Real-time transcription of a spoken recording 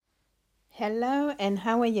Hello, and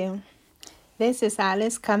how are you? This is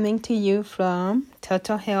Alice coming to you from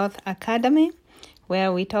Total Health Academy,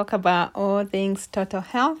 where we talk about all things total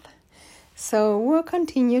health. So we'll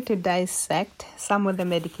continue to dissect some of the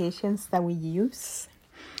medications that we use.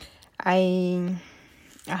 I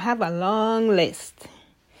have a long list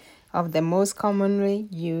of the most commonly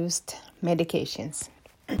used medications.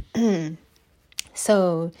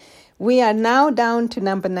 So we are now down to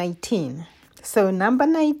number 19. So number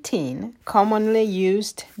 19, commonly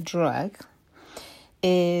used drug,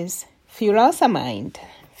 is furosemide.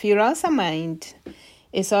 Furosemide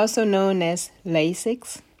is also known as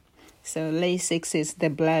Lasix. So Lasix is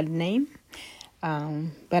the blood name,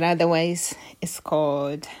 but otherwise it's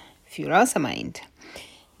called furosemide.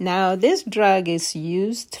 Now this drug is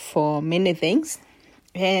used for many things,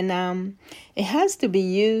 and it has to be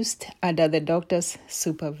used under the doctor's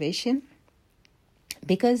supervision,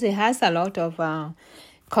 because it has a lot of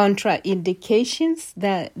contraindications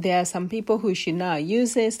that there are some people who should not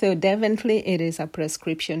use it. So definitely it is a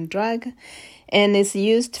prescription drug, and it's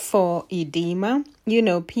used for edema. You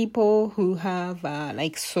know, people who have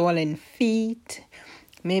like swollen feet.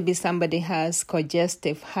 Maybe somebody has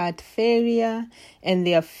congestive heart failure and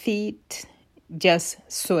their feet just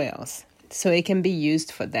swells. So it can be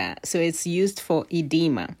used for that. So it's used for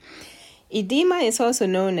edema. Edema is also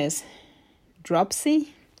known as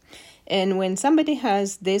dropsy, and when somebody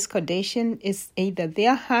has this condition, it's either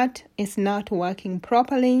their heart is not working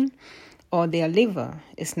properly or their liver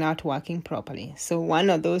is not working properly. So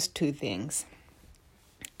one of those two things.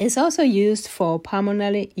 It's also used for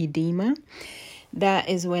pulmonary edema. That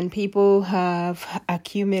is when people have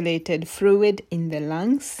accumulated fluid in the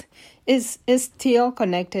lungs. It's still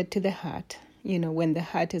connected to the heart. You know, when the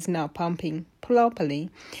heart is not pumping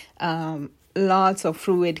properly, lots of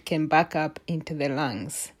fluid can back up into the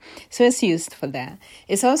lungs. So it's used for that.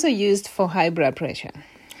 It's also used for high blood pressure.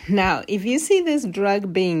 Now, if you see this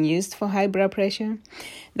drug being used for high blood pressure,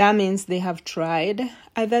 that means they have tried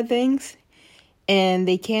other things and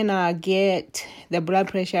they cannot get the blood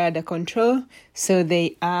pressure under control, so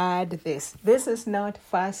they add this. This is not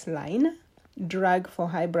first line drug for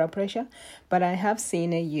high blood pressure, but I have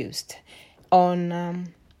seen it used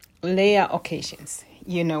on rare occasions.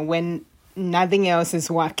 You know, when nothing else is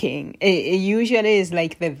working. It usually is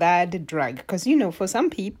like the third drug, because, you know, for some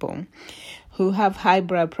people who have high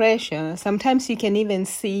blood pressure, sometimes you can even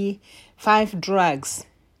see 5 drugs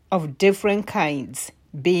of different kinds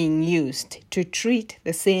being used to treat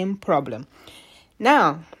the same problem.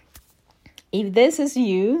 Now, if this is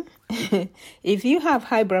you, if you have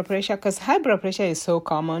high blood pressure, because high blood pressure is so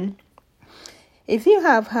common, if you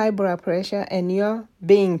have high blood pressure and you're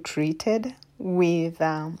being treated with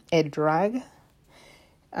a drug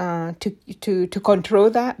to control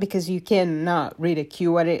that, because you cannot really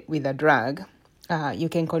cure it with a drug. You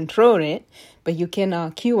can control it, but you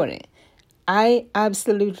cannot cure it. I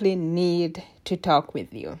absolutely need to talk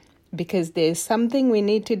with you, because there's something we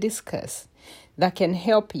need to discuss that can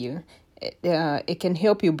help you. It can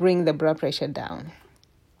help you bring the blood pressure down.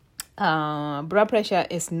 Blood pressure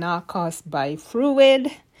is not caused by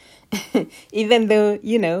fluid. Even though,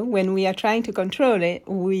 you know, when we are trying to control it,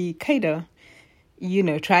 we kind of, you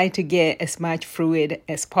know, try to get as much fluid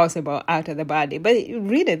as possible out of the body. But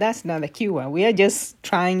really, that's not a cure. We are just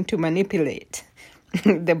trying to manipulate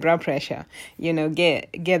the blood pressure, you know, get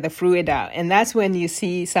the fluid out. And that's when you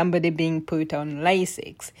see somebody being put on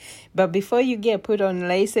Lasix. But before you get put on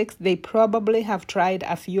Lasix, they probably have tried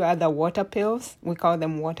a few other water pills. We call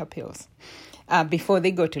them water pills. Before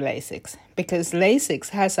they go to Lasix, because Lasix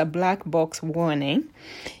has a black box warning.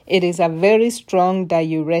 It is a very strong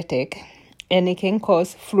diuretic, and it can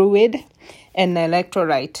cause fluid and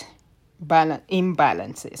electrolyte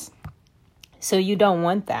imbalances. So you don't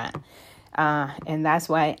want that. And that's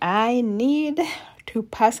why I need to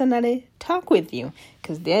personally talk with you,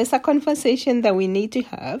 because there's a conversation that we need to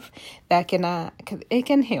have that it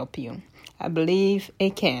can help you. I believe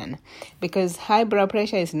it can, because high blood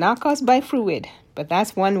pressure is not caused by fluid, but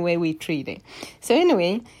that's one way we treat it. So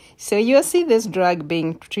anyway, so you'll see this drug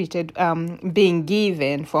being treated, being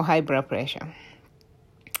given for high blood pressure.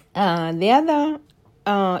 The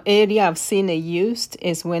other area I've seen it used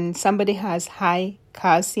is when somebody has high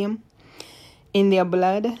calcium in their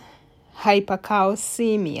blood.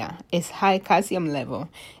 Hypercalcemia is high calcium level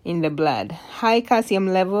in the blood. High calcium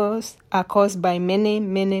levels are caused by many,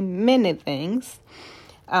 many, many things.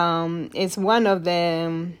 It's one of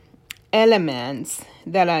the elements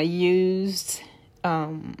that are used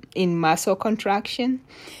in muscle contraction.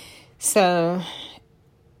 So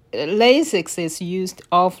Lasix is used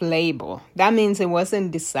off-label. That means it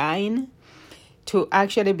wasn't designed to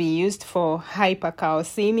actually be used for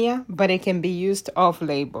hypercalcemia, but it can be used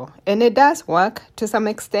off-label. And it does work to some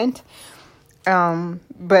extent.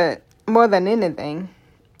 But more than anything,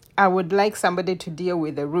 I would like somebody to deal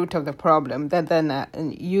with the root of the problem rather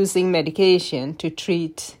than using medication to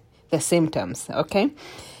treat the symptoms, okay?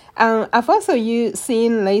 I've also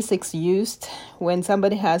seen Lasix used when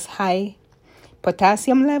somebody has high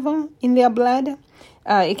potassium level in their blood.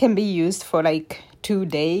 It can be used for like 2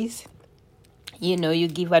 days. You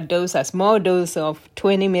give a small dose of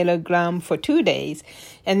 20 milligram for 2 days,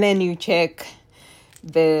 and then you check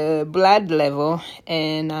the blood level,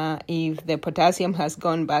 and if the potassium has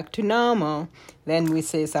gone back to normal, then we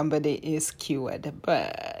say somebody is cured.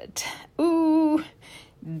 But,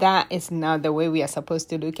 that is not the way we are supposed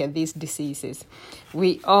to look at these diseases.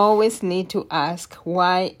 We always need to ask,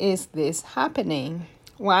 why is this happening?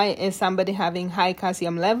 Why is somebody having high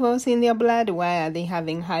calcium levels in their blood? Why are they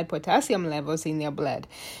having high potassium levels in their blood?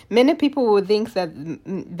 Many people will think that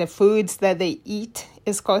the foods that they eat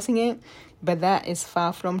is causing it, but that is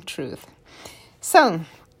far from truth. So,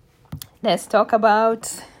 let's talk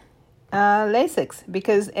about Lasix,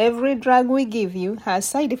 because every drug we give you has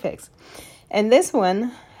side effects. And this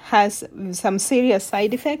one has some serious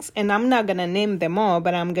side effects, and I'm not going to name them all,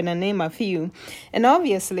 but I'm going to name a few. And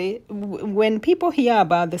obviously, when people hear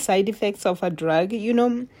about the side effects of a drug,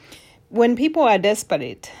 when people are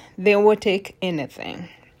desperate, they will take anything.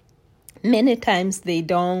 Many times they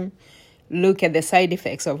don't look at the side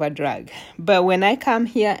effects of a drug. But when I come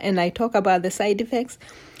here and I talk about the side effects,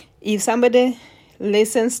 if somebody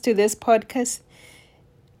listens to this podcast,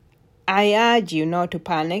 I urge you not to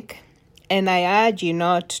panic. And I urge you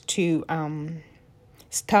not to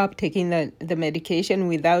stop taking the medication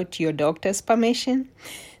without your doctor's permission.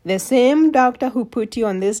 The same doctor who put you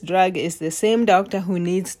on this drug is the same doctor who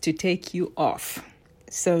needs to take you off.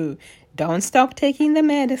 So don't stop taking the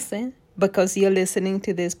medicine because you're listening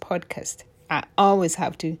to this podcast. I always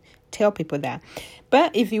have to tell people that.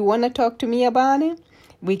 But if you want to talk to me about it,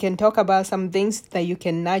 we can talk about some things that you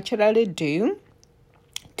can naturally do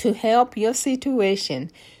to help your situation.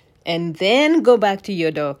 And then go back to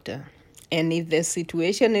your doctor. And if the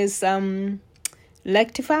situation is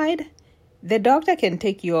rectified, the doctor can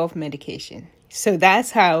take you off medication. So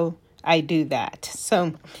that's how I do that.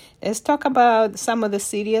 So let's talk about some of the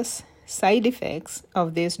serious side effects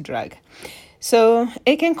of this drug. So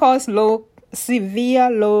it can cause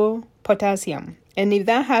severe low potassium. And if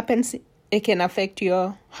that happens, it can affect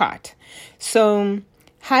your heart. So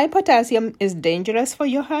high potassium is dangerous for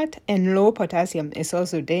your heart, and low potassium is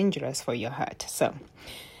also dangerous for your heart. So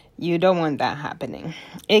you don't want that happening.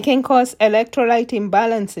 It can cause electrolyte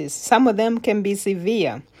imbalances. Some of them can be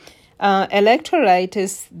severe. Electrolyte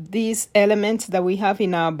is these elements that we have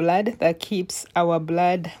in our blood that keeps our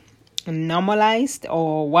blood normalized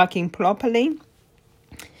or working properly.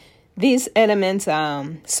 These elements are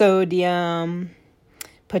sodium,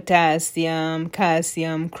 potassium,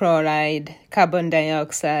 calcium, chloride, carbon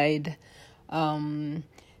dioxide, the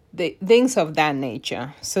things of that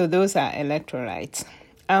nature. So those are electrolytes.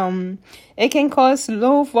 It can cause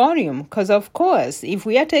low volume because, of course, if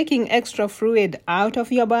we are taking extra fluid out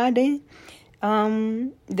of your body,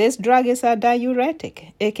 this drug is a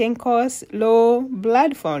diuretic. It can cause low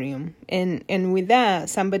blood volume. And with that,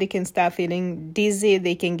 somebody can start feeling dizzy.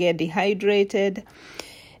 They can get dehydrated.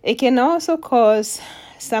 It can also cause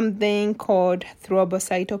something called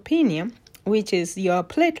thrombocytopenia, which is your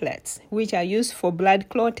platelets, which are used for blood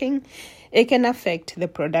clotting. It can affect the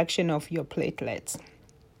production of your platelets.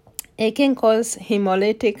 It can cause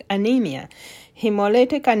hemolytic anemia.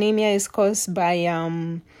 Hemolytic anemia is caused by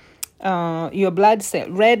your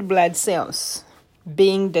red blood cells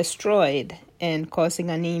being destroyed and causing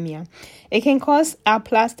anemia. It can cause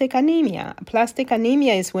aplastic anemia. Aplastic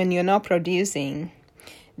anemia is when you're not producing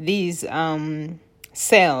these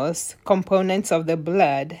cells, components of the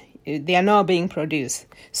blood. They are not being produced.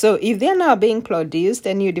 So if they're not being produced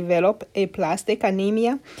and you develop aplastic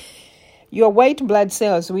anemia, your white blood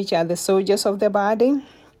cells, which are the soldiers of the body,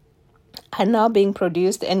 are not being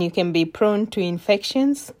produced, and you can be prone to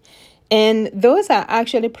infections. And those are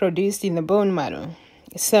actually produced in the bone marrow.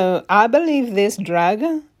 So I believe this drug,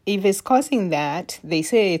 if it's causing that, they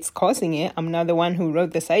say it's causing it. I'm not the one who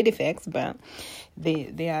wrote the side effects, but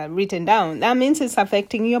they are written down. That means it's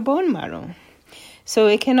affecting your bone marrow. So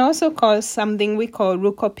it can also cause something we call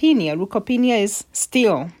leukopenia. Leukopenia is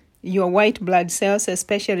still your white blood cells,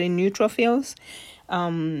 especially neutrophils.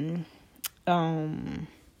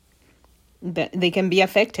 They can be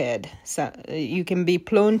affected. So you can be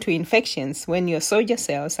prone to infections when your soldier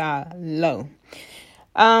cells are low.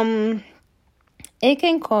 It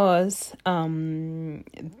can cause thrombosis,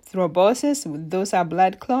 those are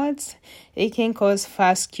blood clots. It can cause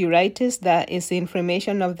vasculitis, that is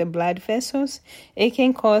inflammation of the blood vessels. It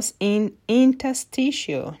can cause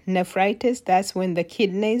interstitial nephritis, that's when the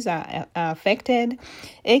kidneys are affected.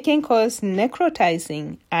 It can cause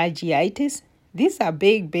necrotizing arthritis. These are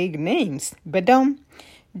big names, but don't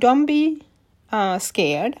be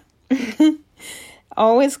scared.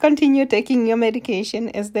 Always continue taking your medication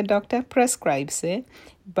as the doctor prescribes it,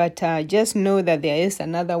 but just know that there is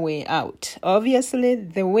another way out. Obviously,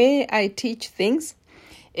 the way I teach things,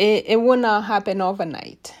 it will not happen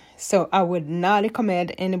overnight. So I would not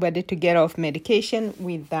recommend anybody to get off medication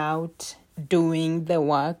without doing the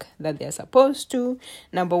work that they're supposed to.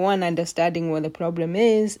 Number one, understanding what the problem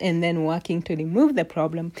is, and then working to remove the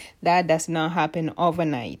problem. That does not happen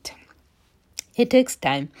overnight. It takes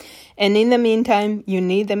time. And in the meantime, you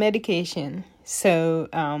need the medication. So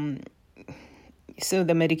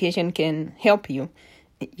the medication can help you.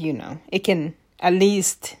 It can at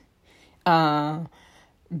least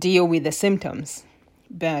deal with the symptoms.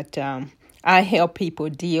 But I help people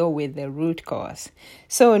deal with the root cause.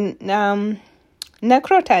 So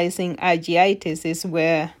necrotizing arthritis is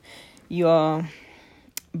where your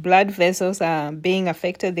blood vessels are being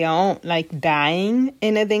affected. They are like dying.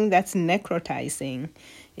 Anything that's necrotizing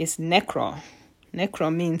is necro.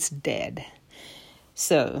 Necro means dead.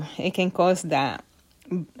 So it can cause that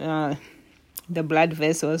the blood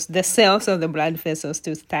vessels, the cells of the blood vessels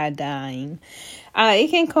to start dying. It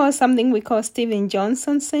can cause something we call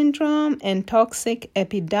Stevens-Johnson syndrome and toxic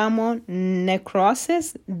epidermal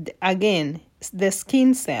necrosis. Again, the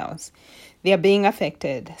skin cells, they are being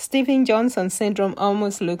affected. Stevens-Johnson syndrome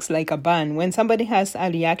almost looks like a burn. When somebody has a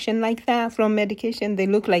reaction like that from medication, they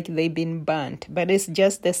look like they've been burnt, but it's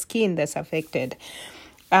just the skin that's affected.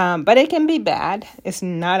 But it can be bad. It's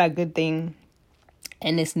not a good thing,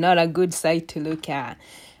 and it's not a good sight to look at.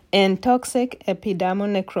 And toxic epidermal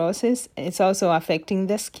necrosis, it's also affecting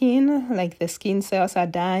the skin, like the skin cells are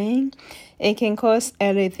dying. It can cause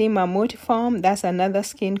erythema multiforme. That's another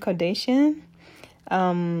skin condition.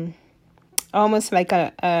 Almost like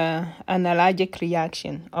an allergic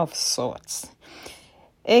reaction of sorts.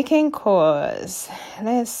 It can cause,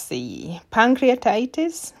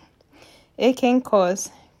 pancreatitis. It can cause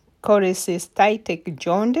cholecystitic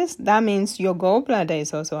jaundice. That means your gallbladder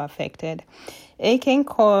is also affected. It can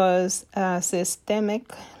cause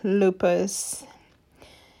systemic lupus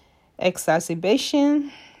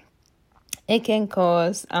exacerbation. It can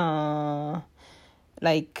cause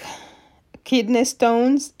kidney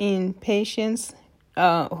stones in patients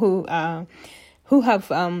who have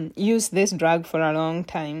used this drug for a long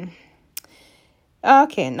time.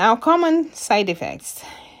 Okay, now common side effects.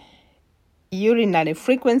 Urinary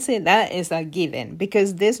frequency, that is a given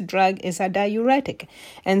because this drug is a diuretic.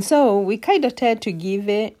 And so we kind of tend to give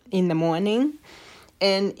it in the morning.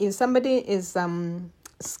 And if somebody is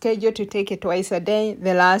scheduled to take it twice a day,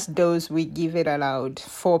 the last dose we give it around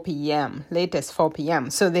 4 p.m., latest 4 p.m.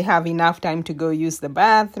 So they have enough time to go use the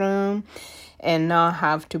bathroom and not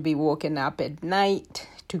have to be woken up at night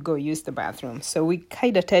to go use the bathroom. So we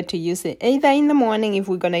kind of tend to use it either in the morning if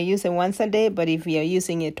we're going to use it once a day, but if we are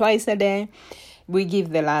using it twice a day, we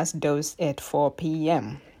give the last dose at 4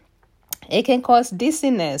 p.m. It can cause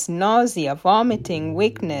dizziness, nausea, vomiting,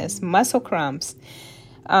 weakness, muscle cramps,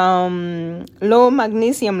 low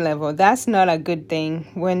magnesium level. That's not a good thing.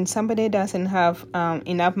 When somebody doesn't have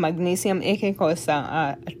enough magnesium, it can cause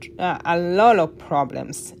a lot of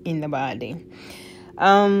problems in the body.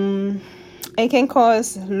 It can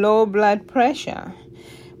cause low blood pressure.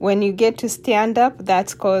 When you get to stand up,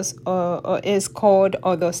 that's called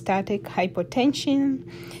orthostatic hypotension.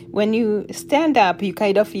 When you stand up, you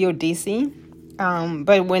kind of feel dizzy.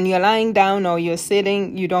 But when you're lying down or you're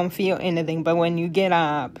sitting, you don't feel anything. But when you get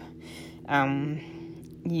up,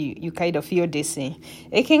 you kind of feel dizzy.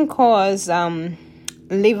 It can cause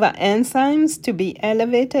liver enzymes to be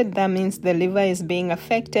elevated. That means the liver is being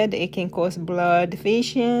affected. It can cause blood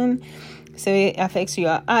vision. So it affects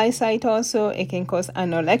your eyesight also. It can cause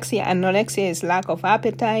anorexia. Anorexia is lack of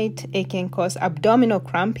appetite. It can cause abdominal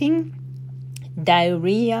cramping,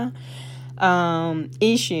 diarrhea,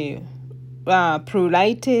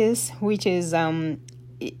 pruritus, which is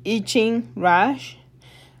itching, rash.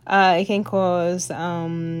 It can cause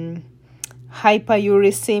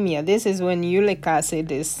hyperuricemia. This is when uric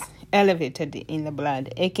acid is elevated in the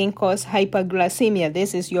blood. It can cause hyperglycemia.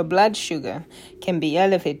 This is your blood sugar can be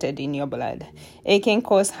elevated in your blood. It can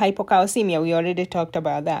cause hypocalcemia. We already talked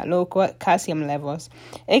about that. Low calcium levels.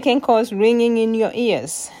 It can cause ringing in your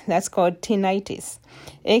ears. That's called tinnitus.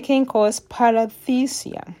 It can cause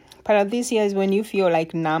paresthesia. Paresthesia is when you feel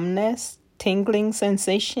like numbness, tingling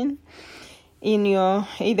sensation in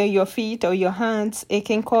either your feet or your hands. It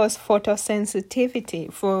can cause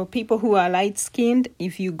photosensitivity. For people who are light-skinned,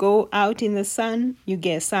 if you go out in the sun, you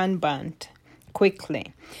get sunburnt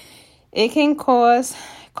quickly. It can cause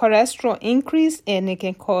cholesterol increase, and it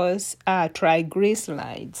can cause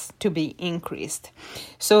triglycerides to be increased.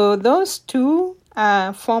 So those two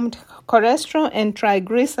formed cholesterol and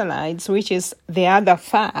triglycerides, which is the other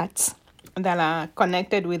fats that are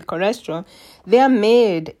connected with cholesterol, they are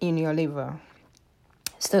made in your liver.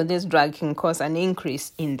 So this drug can cause an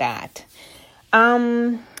increase in that.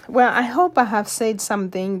 Well, I hope I have said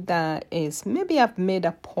something that is, maybe I've made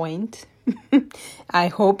a point. I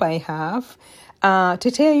hope I have.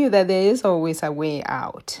 To tell you that there is always a way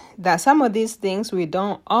out. That some of these things, we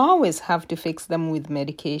don't always have to fix them with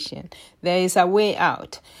medication. There is a way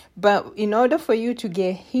out. But in order for you to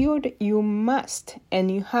get healed, you must,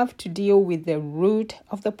 and you have to deal with the root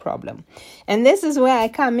of the problem. And this is where I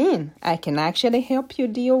come in. I can actually help you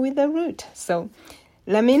deal with the root. So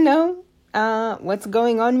let me know what's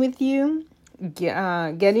going on with you.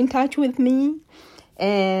 Get in touch with me.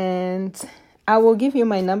 And I will give you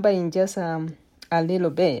my number in just a little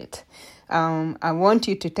bit. I want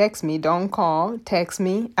you to text me. Don't call. Text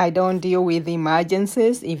me. I don't deal with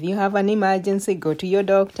emergencies. If you have an emergency, go to your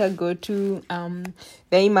doctor. Go to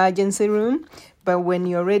the emergency room. But when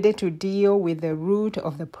you're ready to deal with the root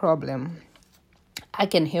of the problem, I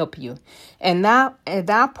can help you. And now, at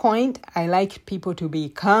that point, I like people to be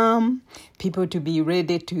calm, people to be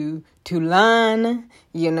ready to learn.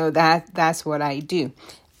 That's what I do.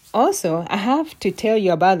 Also, I have to tell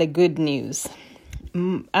you about the good news.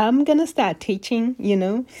 I'm going to start teaching,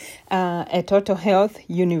 at Total Health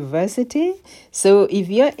University. So if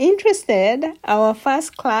you're interested, our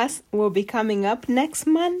first class will be coming up next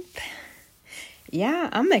month. Yeah,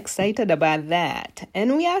 I'm excited about that.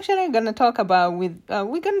 And we actually are going to talk about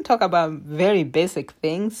very basic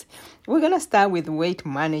things. We're going to start with weight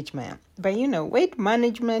management. But weight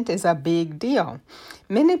management is a big deal.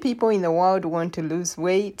 Many people in the world want to lose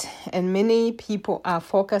weight, and many people are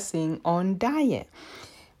focusing on diet.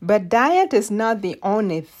 But diet is not the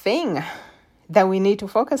only thing that we need to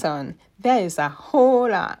focus on. There is a whole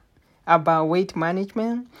lot about weight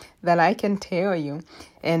management that I can tell you.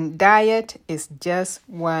 And diet is just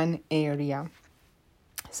one area.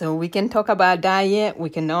 So we can talk about diet. We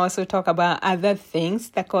can also talk about other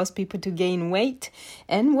things that cause people to gain weight.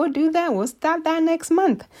 And we'll do that. We'll start that next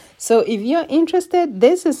month. So if you're interested,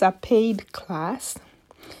 this is a paid class.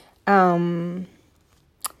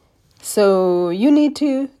 So you need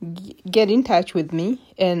to get in touch with me,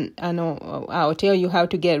 and I'll tell you how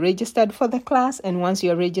to get registered for the class. And once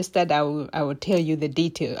you're registered, I will tell you the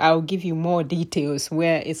detail. I'll give you more details,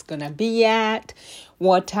 where it's gonna be at,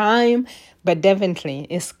 what time. But definitely,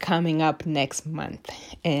 it's coming up next month,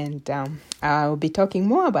 and I'll be talking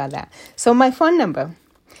more about that. So my phone number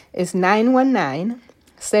is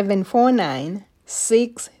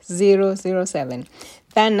 919-749-6007.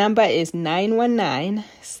 That number is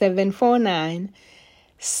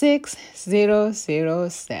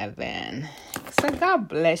 919-749-6007. So God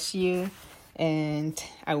bless you, and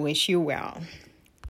I wish you well.